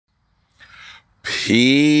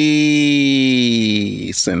Peace,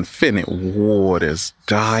 infinite waters,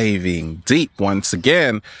 diving deep once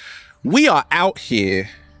again. We are out here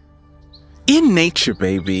in nature,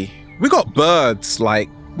 baby. We got birds, we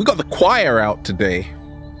got the choir out today.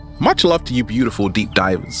 Much love to you beautiful deep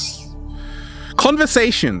divers.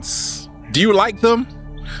 Conversations, do you like them?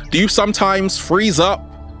 Do you sometimes freeze up,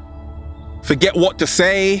 forget what to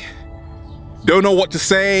say, don't know what to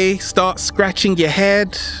say, start scratching your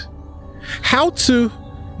head? How to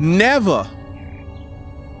never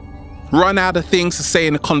run out of things to say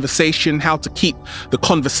in a conversation, how to keep the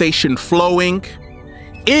conversation flowing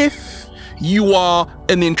if you are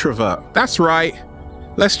an introvert. That's right.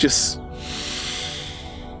 Let's just,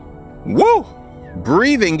 woo,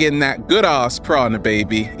 breathing in that good ass prana,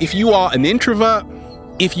 baby. If you are an introvert,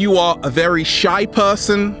 if you are a very shy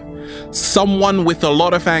person, someone with a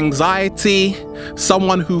lot of anxiety,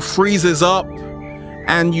 someone who freezes up,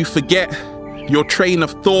 and you forget your train of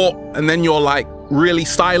thought, and then you're like really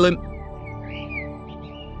silent,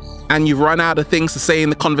 and you've run out of things to say in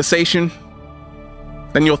the conversation,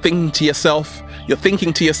 then you're thinking to yourself,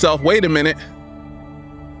 wait a minute,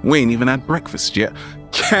 we ain't even had breakfast yet.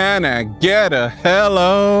 Can I get a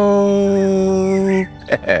hello?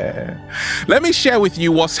 Let me share with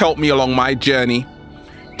you what's helped me along my journey.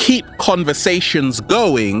 Keep conversations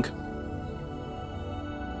going.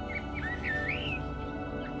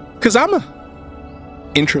 Because I'm an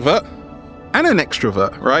introvert and an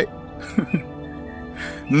extrovert, right?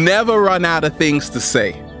 Never run out of things to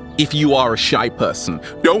say if you are a shy person.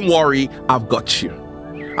 Don't worry, I've got you.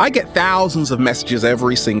 I get thousands of messages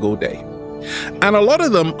every single day. And a lot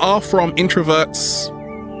of them are from introverts,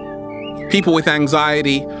 people with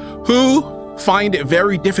anxiety, who find it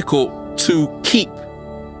very difficult to keep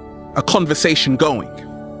a conversation going.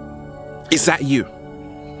 Is that you?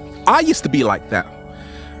 I used to be like that.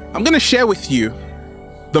 I'm going to share with you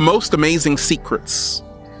the most amazing secrets.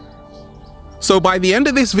 So by the end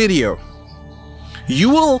of this video, you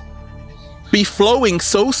will be flowing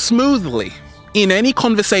so smoothly in any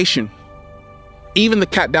conversation, even the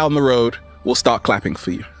cat down the road will start clapping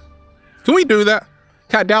for you. Can we do that?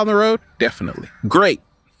 Cat down the road? Definitely. Great.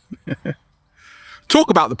 Talk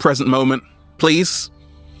about the present moment, please.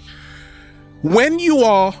 When you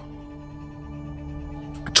are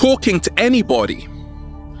talking to anybody,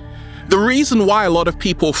 the reason why a lot of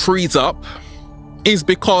people freeze up is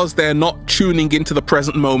because they're not tuning into the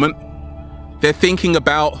present moment. They're thinking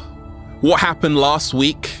about what happened last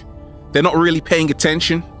week. They're not really paying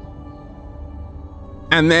attention.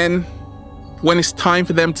 And then when it's time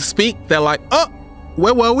for them to speak, they're like, oh,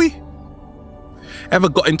 where were we? Ever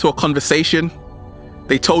got into a conversation?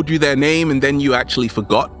 They told you their name and then you actually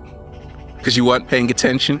forgot because you weren't paying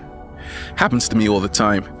attention. Happens to me all the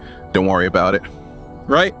time. Don't worry about it,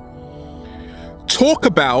 right? Talk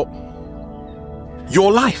about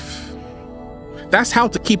your life. That's how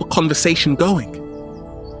to keep a conversation going.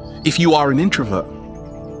 If you are an introvert,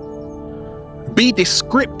 be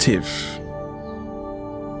descriptive.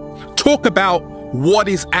 Talk about what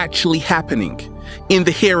is actually happening in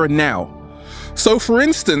the here and now. So for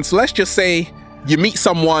instance, let's just say you meet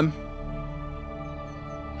someone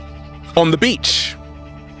on the beach.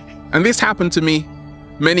 And this happened to me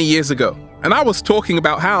many years ago. And I was talking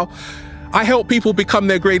about how I help people become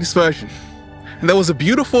their greatest version. And there was a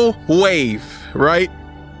beautiful wave, right?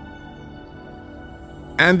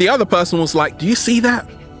 And the other person was like, do you see that?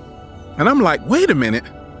 And I'm like, wait a minute.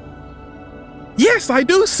 Yes, I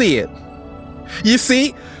do see it. You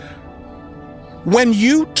see, when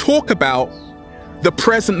you talk about the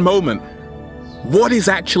present moment, what is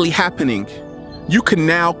actually happening, you can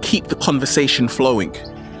now keep the conversation flowing.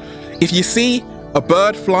 If you see a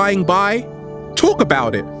bird flying by, talk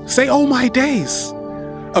about it. Say, oh my days,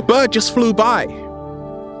 a bird just flew by.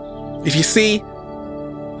 If you see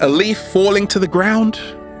a leaf falling to the ground,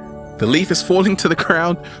 the leaf is falling to the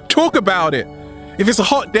ground, talk about it. If it's a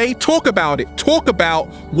hot day, talk about it. Talk about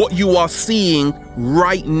what you are seeing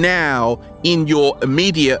right now in your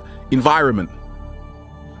immediate environment.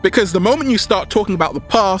 Because the moment you start talking about the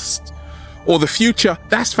past or the future,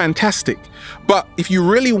 that's fantastic. But if you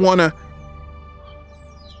really want to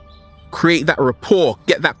create that rapport,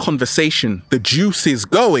 get that conversation, the juice is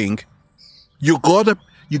going, you gotta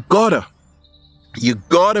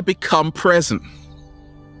become present.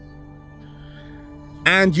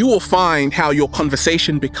 And you will find how your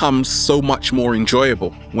conversation becomes so much more enjoyable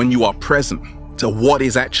when you are present to what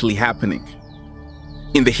is actually happening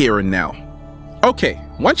in the here and now. Okay,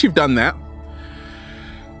 once you've done that,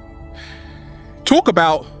 talk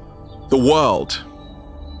about the world,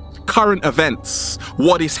 current events,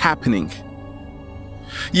 what is happening.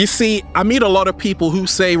 You see, I meet a lot of people who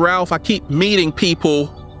say, Ralph, I keep meeting people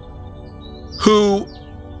who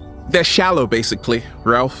they're shallow, basically,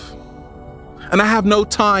 Ralph. And I have no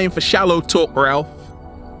time for shallow talk, Ralph.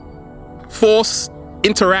 Forced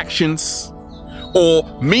interactions or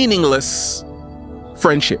meaningless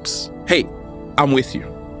friendships. Hey, I'm with you.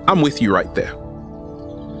 I'm with you right there.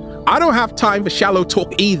 I don't have time for shallow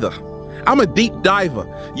talk either. I'm a deep diver.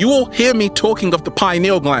 You will hear me talking of the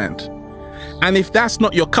pineal gland. And if that's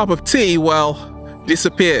not your cup of tea, well,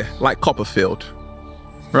 disappear like Copperfield,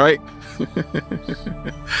 right?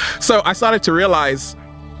 So I started to realize,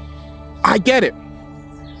 I get it.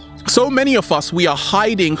 So many of us, we are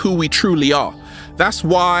hiding who we truly are. That's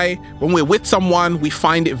why when we're with someone, we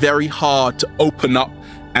find it very hard to open up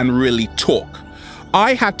and really talk.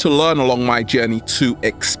 I had to learn along my journey to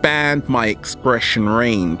expand my expression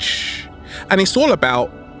range. And it's all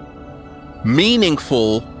about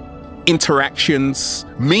meaningful interactions,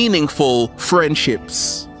 meaningful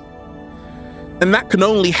friendships. And that can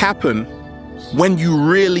only happen when you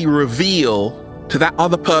really reveal to that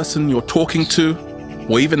other person you're talking to,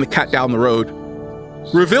 or even the cat down the road,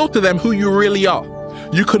 reveal to them who you really are.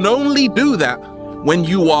 You can only do that when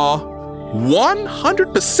you are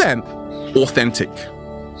 100% authentic.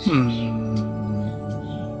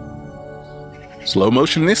 Slow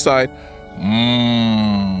motion this side.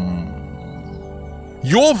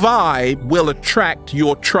 Your vibe will attract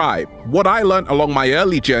your tribe. What I learned along my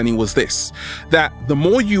early journey was this, that the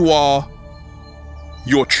more you are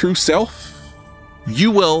your true self, you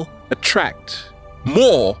will attract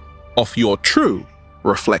more of your true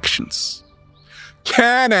reflections.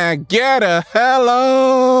 Can I get a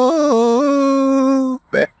hello?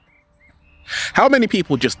 How many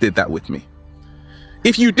people just did that with me?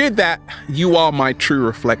 If you did that, you are my true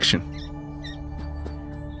reflection.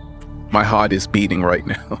 My heart is beating right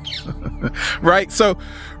now. Right? So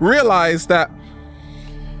realize that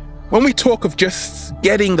when we talk of just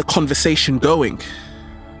getting the conversation going,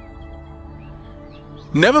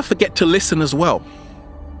 never forget to listen as well.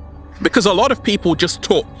 Because a lot of people just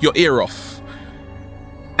talk your ear off.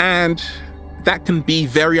 And that can be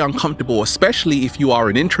very uncomfortable, especially if you are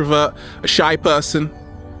an introvert, a shy person,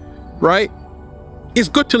 right? It's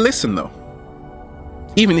good to listen though.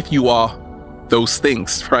 Even if you are those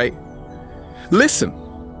things, right? Listen.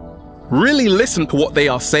 Really listen to what they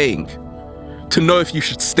are saying to know if you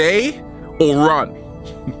should stay or run.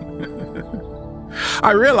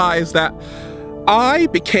 I realized that I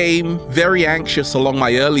became very anxious along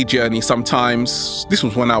my early journey sometimes. This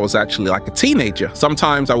was when I was actually like a teenager.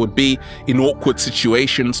 Sometimes I would be in awkward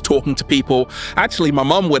situations talking to people. Actually, my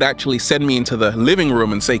mom would actually send me into the living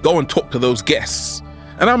room and say, go and talk to those guests.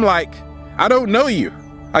 And I'm like, I don't know you.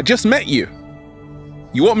 I just met you.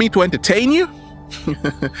 You want me to entertain you?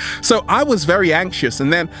 So I was very anxious,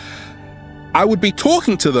 and then I would be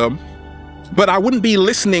talking to them, but I wouldn't be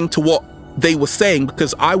listening to what they were saying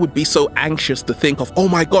because I would be so anxious to think of, oh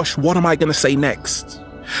my gosh, what am I going to say next?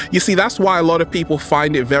 You see, that's why a lot of people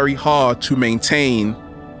find it very hard to maintain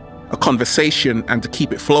a conversation and to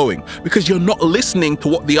keep it flowing, because you're not listening to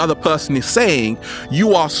what the other person is saying.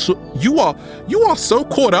 You are so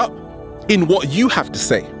caught up in what you have to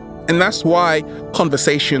say. And that's why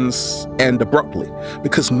conversations end abruptly,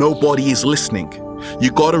 because nobody is listening.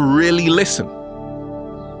 You got to really listen.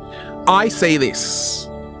 I say this: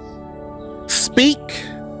 speak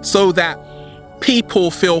so that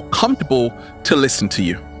people feel comfortable to listen to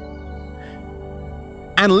you.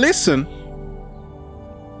 And listen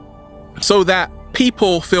so that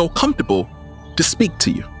people feel comfortable to speak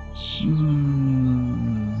to you.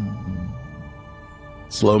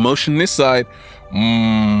 Slow motion this side.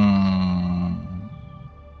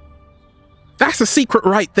 That's a secret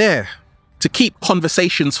right there to keep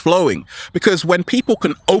conversations flowing. Because when people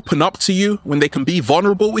can open up to you, when they can be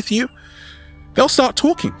vulnerable with you, they'll start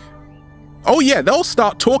talking. Oh yeah, they'll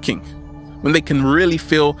start talking. When they can really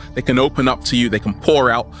feel they can open up to you, they can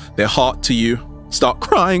pour out their heart to you, start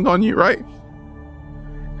crying on you, right?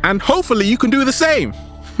 And hopefully you can do the same.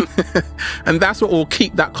 And that's what will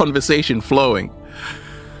keep that conversation flowing.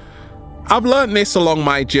 I've learned this along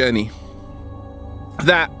my journey,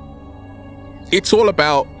 that it's all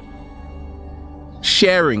about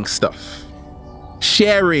sharing stuff.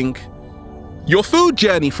 Sharing your food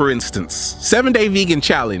journey, for instance, 7-day vegan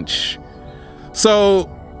challenge. So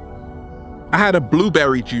I had a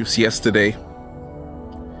blueberry juice yesterday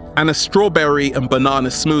and a strawberry and banana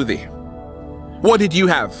smoothie. What did you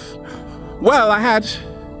have? Well, I had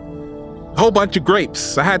a whole bunch of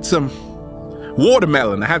grapes. I had some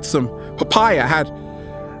watermelon. I had some papaya.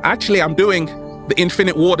 I'm doing the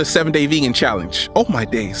Infinite Water 7-Day Vegan Challenge. Oh my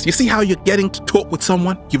days. You see how you're getting to talk with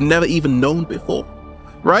someone you've never even known before,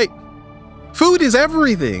 right? Food is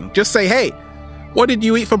everything. Just say, hey, what did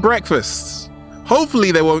you eat for breakfast?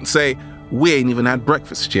 Hopefully they won't say, we ain't even had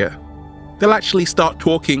breakfast yet. They'll actually start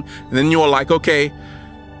talking, and then you're like, okay,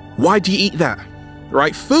 why do you eat that?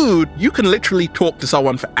 Right? Food, you can literally talk to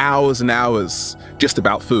someone for hours and hours just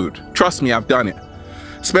about food. Trust me, I've done it.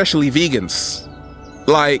 Especially vegans.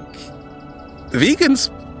 Like, vegans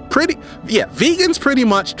pretty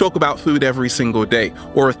much talk about food every single day,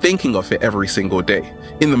 or are thinking of it every single day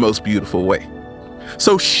in the most beautiful way.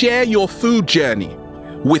 So share your food journey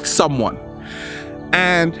with someone,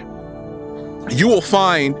 and you will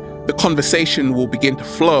find the conversation will begin to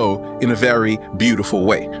flow in a very beautiful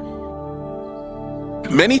way.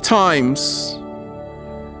 Many times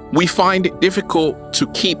we find it difficult to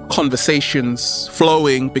keep conversations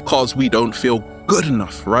flowing because we don't feel good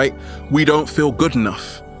enough, right? We don't feel good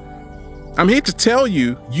enough. I'm here to tell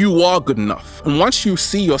you, you are good enough. And once you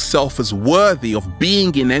see yourself as worthy of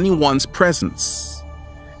being in anyone's presence,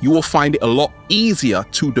 you will find it a lot easier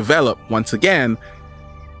to develop, once again,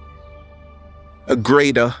 a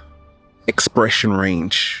greater expression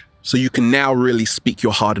range. So you can now really speak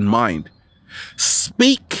your heart and mind.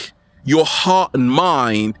 Speak your heart and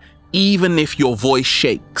mind, even if your voice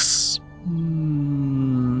shakes.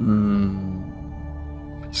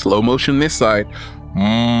 Slow motion this side.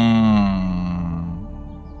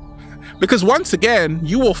 Because once again,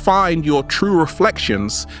 you will find your true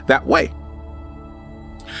reflections that way.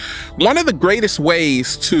 One of the greatest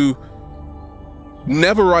ways to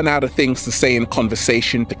never run out of things to say in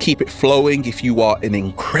conversation, to keep it flowing if you are an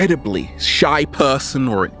incredibly shy person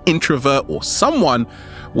or an introvert or someone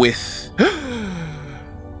with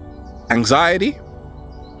anxiety,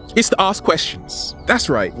 is to ask questions. That's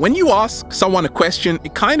right. When you ask someone a question,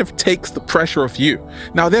 it kind of takes the pressure off you.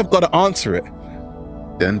 Now they've got to answer it.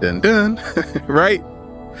 Dun, dun, dun. Right?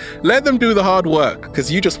 Let them do the hard work,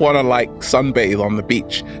 because you just want to like sunbathe on the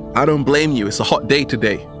beach. I don't blame you. It's a hot day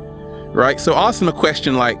today. Right? So ask them a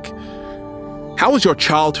question like, how was your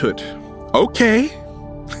childhood? Okay.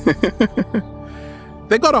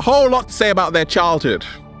 They got a whole lot to say about their childhood.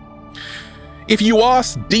 If you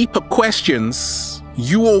ask deeper questions,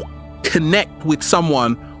 you will connect with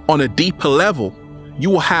someone on a deeper level. You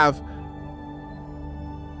will have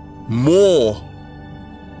more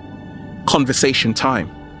conversation time.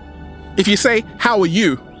 If you say, how are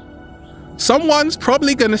you? Someone's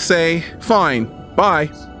probably going to say, fine, bye.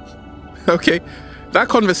 Okay, that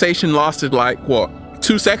conversation lasted like, what,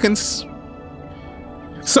 2 seconds?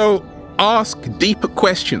 So ask deeper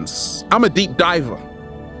questions. I'm a deep diver.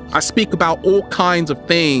 I speak about all kinds of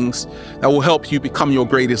things that will help you become your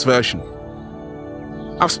greatest version.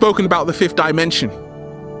 I've spoken about the 5th dimension,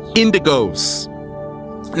 indigos.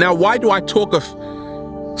 Now, why do I talk of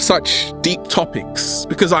such deep topics?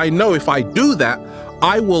 Because I know if I do that,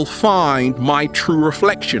 I will find my true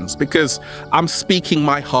reflections, because I'm speaking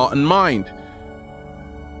my heart and mind.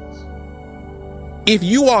 If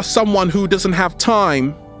you are someone who doesn't have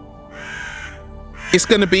time, it's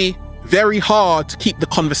going to be very hard to keep the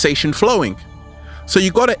conversation flowing. So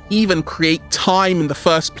you got to even create time in the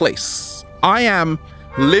first place. I'm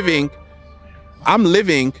living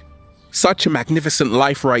such a magnificent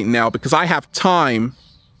life right now because I have time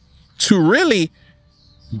to really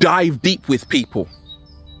dive deep with people.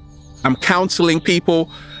 I'm counseling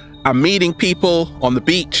people, I'm meeting people on the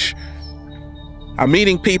beach, I'm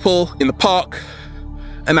meeting people in the park,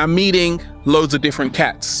 and I'm meeting loads of different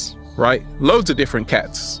cats, right? Loads of different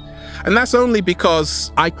cats. And that's only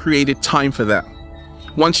because I created time for that.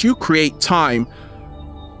 Once you create time,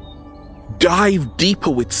 dive deeper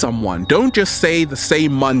with someone. Don't just say the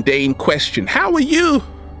same mundane question. How are you?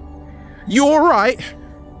 You all right?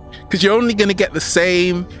 Because you're only going to get the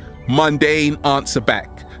same mundane answer back.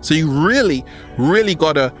 So you really, really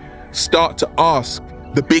got to start to ask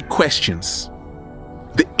the big questions,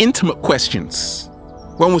 the intimate questions.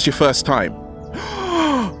 When was your first time?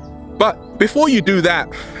 But before you do that,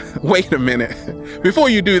 wait a minute. Before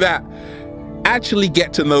you do that, actually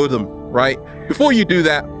get to know them, right? Before you do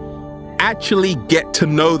that, actually get to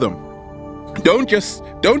know them. Don't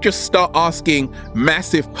just start asking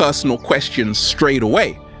massive personal questions straight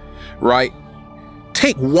away, right?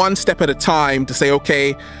 Take one step at a time to say,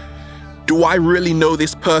 okay, do I really know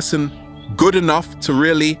this person good enough to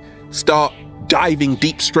really start diving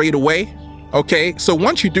deep straight away? Okay, so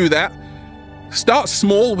once you do that, start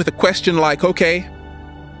small with a question like, okay,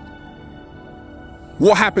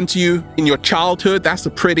 what happened to you in your childhood? That's a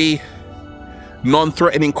pretty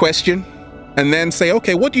non-threatening question. And then say,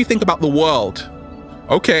 okay, what do you think about the world?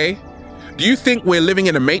 Okay, Do you think we're living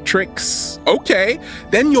in a matrix? Okay,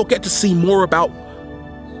 then you'll get to see more about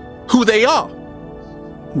who they are,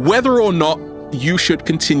 whether or not you should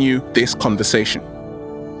continue this conversation.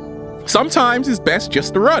 Sometimes it's best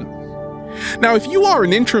just to run. Now, if you are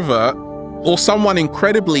an introvert or someone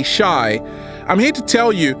incredibly shy, I'm here to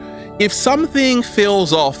tell you, if something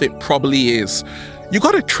feels off, it probably is. You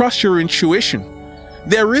got to trust your intuition.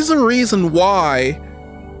 There is a reason why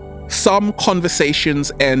some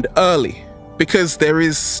conversations end early, because there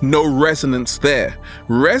is no resonance there.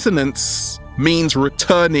 Resonance means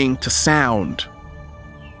returning to sound.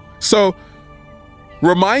 So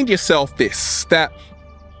remind yourself this, that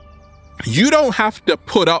you don't have to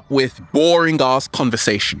put up with boring ass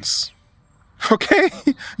conversations. Okay?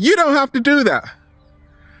 You don't have to do that.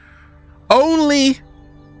 Only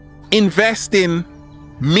invest in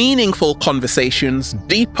meaningful conversations,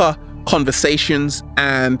 deeper conversations,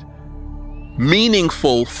 and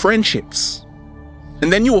meaningful friendships.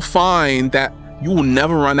 And then you will find that you will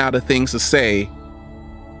never run out of things to say,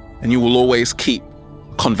 and you will always keep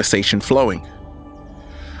conversation flowing.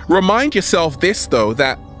 Remind yourself this, though,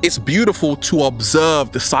 that it's beautiful to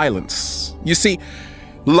observe the silence. You see,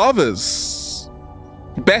 lovers,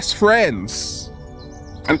 best friends,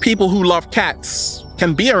 and people who love cats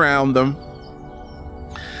can be around them,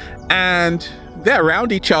 and they're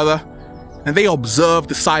around each other, and they observe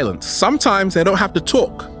the silence. Sometimes they don't have to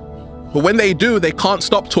talk, but when they do, they can't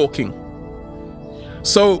stop talking.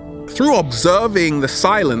 So through observing the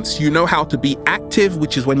silence, you know how to be active,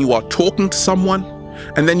 which is when you are talking to someone,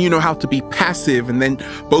 and then you know how to be passive, and then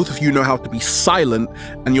both of you know how to be silent,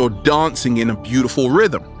 and you're dancing in a beautiful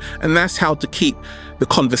rhythm. And that's how to keep the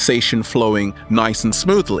conversation flowing nice and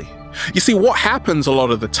smoothly. You see, what happens a lot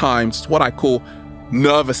of the times is what I call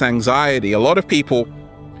nervous anxiety. A lot of people,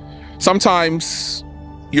 sometimes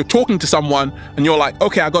you're talking to someone and you're like,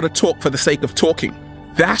 okay, I got to talk for the sake of talking.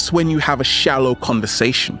 That's when you have a shallow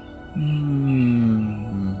conversation.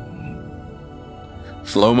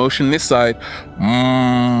 Slow motion this side.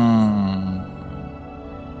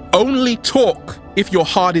 Only talk if your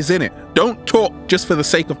heart is in it. Don't talk just for the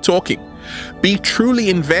sake of talking. Be truly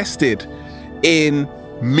invested in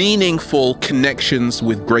meaningful connections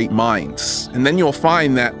with great minds. And then you'll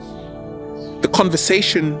find that the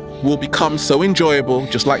conversation will become so enjoyable,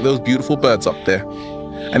 just like those beautiful birds up there.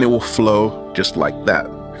 And it will flow just like that.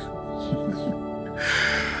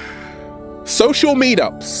 Social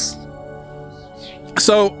meetups.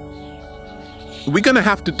 So we're going to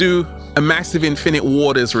have to do a massive Infinite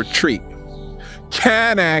Waters retreat.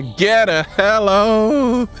 Can I get a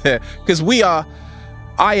hello there? Because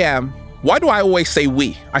I am. Why do I always say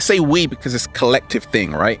we? I say we because it's a collective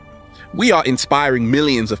thing, right? We are inspiring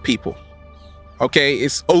millions of people. Okay,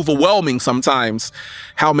 it's overwhelming sometimes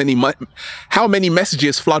how many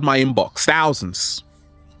messages flood my inbox, thousands.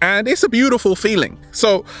 And it's a beautiful feeling.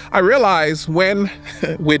 So I realize when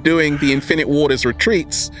we're doing the Infinite Waters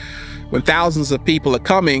retreats, when thousands of people are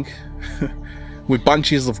coming with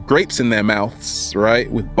bunches of grapes in their mouths,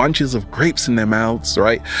 right? With bunches of grapes in their mouths,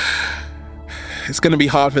 right? It's going to be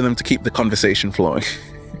hard for them to keep the conversation flowing.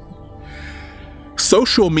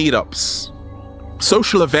 Social meetups,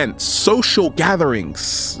 social events, social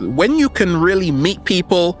gatherings, when you can really meet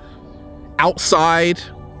people outside,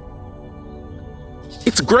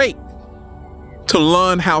 it's great to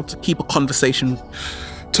learn how to keep a conversation,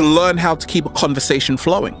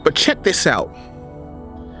 flowing. But check this out.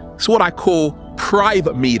 It's what I call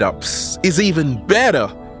private meetups. Is even better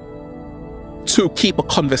to keep a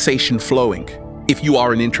conversation flowing if you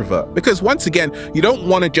are an introvert. Because once again, you don't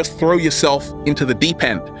want to just throw yourself into the deep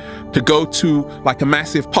end to go to like a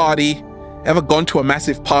massive party. Ever gone to a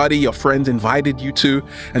massive party your friends invited you to,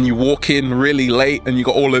 and you walk in really late and you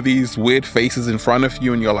got all of these weird faces in front of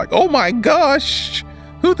you and you're like, oh my gosh,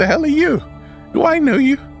 who the hell are you? Do I know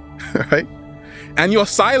you? Right? And you're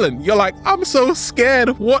silent. You're like, I'm so scared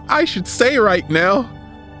of what I should say right now.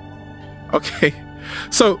 Okay,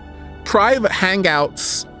 so private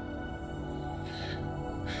hangouts,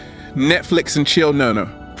 Netflix and chill,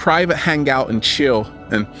 no. Private hangout and chill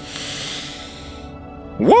and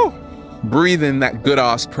whoa. Breathe in that good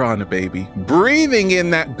ass prana, baby. Breathing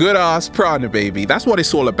in that good ass prana, baby. That's what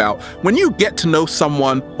it's all about. When you get to know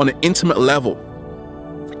someone on an intimate level,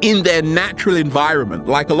 in their natural environment,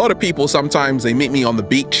 like a lot of people, sometimes they meet me on the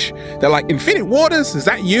beach. They're like, Infinite Waters, is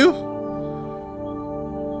that you?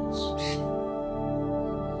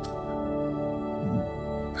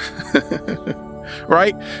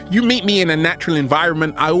 Right? You meet me in a natural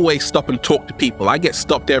environment. I always stop and talk to people. I get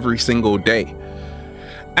stopped every single day.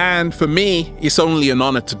 And for me, it's only an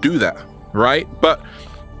honor to do that, right? But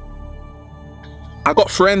I got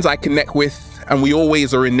friends I connect with, and we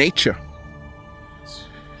always are in nature.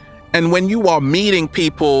 And when you are meeting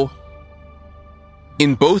people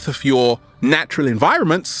in both of your natural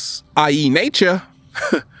environments, i.e. nature,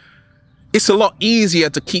 it's a lot easier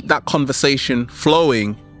to keep that conversation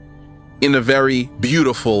flowing in a very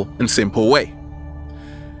beautiful and simple way.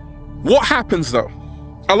 What happens though?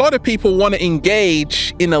 A lot of people want to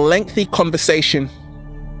engage in a lengthy conversation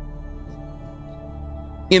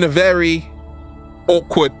in a very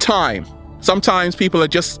awkward time. Sometimes people are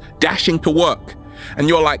just dashing to work and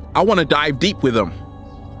you're like, I want to dive deep with them.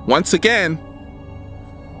 Once again,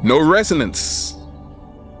 no resonance.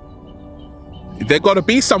 They've got to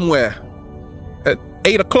be somewhere at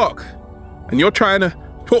 8 o'clock and you're trying to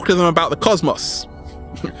talk to them about the cosmos.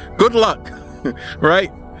 Good luck,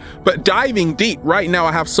 right? But diving deep, right now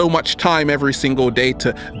I have so much time every single day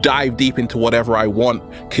to dive deep into whatever I want,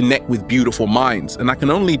 connect with beautiful minds. And I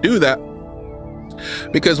can only do that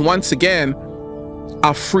because once again,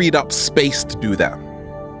 I've freed up space to do that.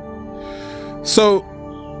 So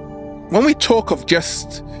when we talk of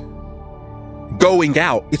just going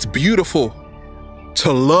out, it's beautiful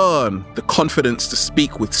to learn the confidence to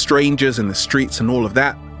speak with strangers in the streets and all of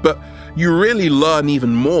that. But you really learn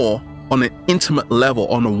even more on an intimate level,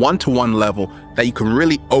 on a one-to-one level, that you can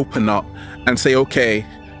really open up and say, okay,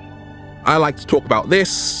 I like to talk about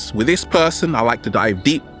this with this person. I like to dive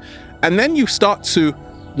deep. And then you start to,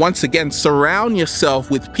 once again, surround yourself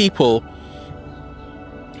with people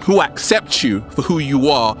who accept you for who you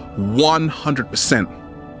are 100%.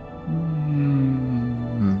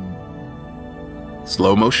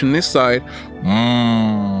 Slow motion this side.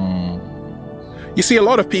 You see, a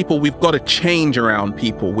lot of people, we've got to change around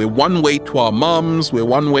people. We're one way to our mums, we're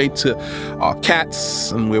one way to our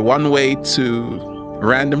cats, and we're one way to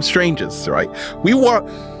random strangers, right?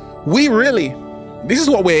 This is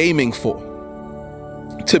what we're aiming for.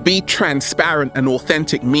 To be transparent and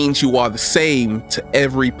authentic means you are the same to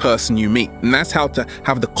every person you meet. And that's how to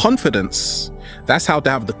have the confidence. That's how to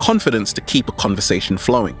have the confidence to keep a conversation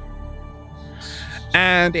flowing.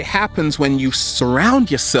 And it happens when you surround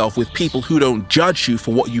yourself with people who don't judge you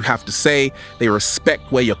for what you have to say. They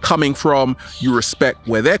respect where you're coming from. You respect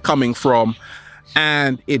where they're coming from.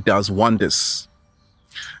 And it does wonders.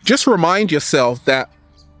 Just remind yourself that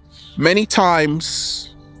many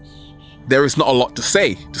times there is not a lot to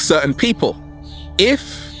say to certain people.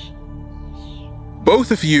 If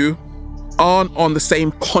both of you aren't on the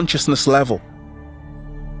same consciousness level,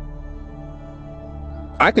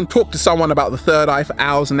 I can talk to someone about the third eye for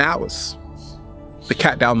hours and hours. The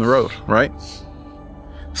cat down the road, right?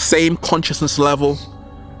 Same consciousness level,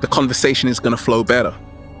 the conversation is going to flow better.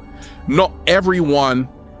 Not everyone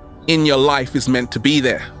in your life is meant to be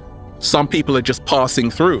there. Some people are just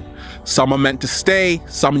passing through. Some are meant to stay,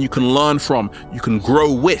 some you can learn from, you can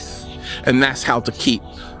grow with. And that's how to keep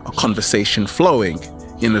a conversation flowing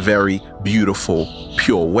in a very beautiful,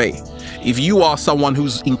 pure way. If you are someone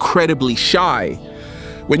who's incredibly shy,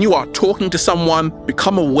 when you are talking to someone,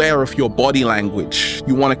 become aware of your body language.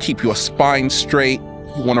 You want to keep your spine straight.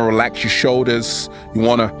 You want to relax your shoulders. You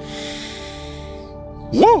want to,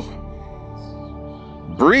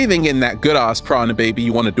 breathing in that good ass prana, baby.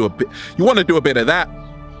 You want to do a bit of that.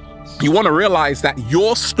 You want to realize that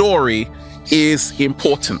your story is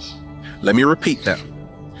important. Let me repeat that.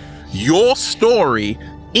 Your story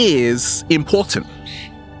is important.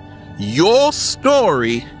 Your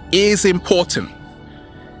story is important.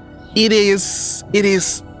 It is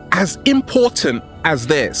as important as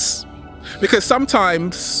theirs. Because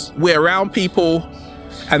sometimes we're around people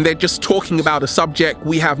and they're just talking about a subject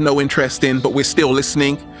we have no interest in, but we're still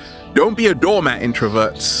listening. Don't be a doormat,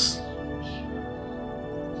 introverts.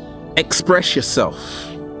 Express yourself.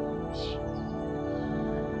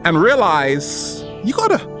 And realize you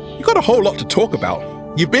got a whole lot to talk about.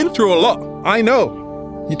 You've been through a lot. I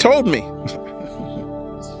know. You told me.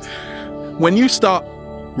 When you start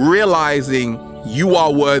realizing you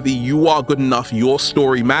are worthy, you are good enough, your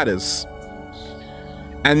story matters.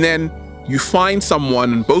 And then you find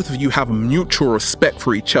someone and both of you have a mutual respect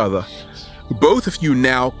for each other. Both of you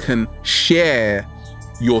now can share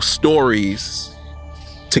your stories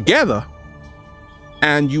together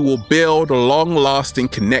and you will build a long-lasting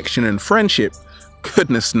connection and friendship.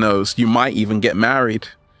 Goodness knows, you might even get married.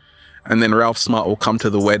 And then Ralph Smart will come to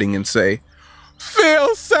the wedding and say,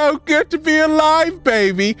 "Feels so good to be alive,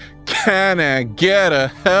 baby. Can I get a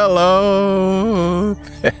hello?"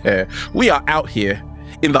 We are out here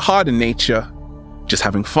in the heart of nature, just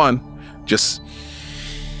having fun, just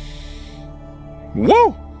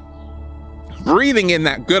breathing in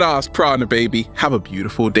that good ass prana, baby. Have a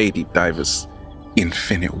beautiful day, deep divers.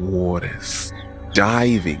 Infinite waters.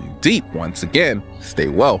 diving deep once again. Stay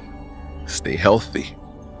well, stay healthy.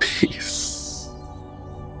 Peace.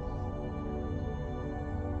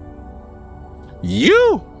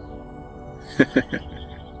 You.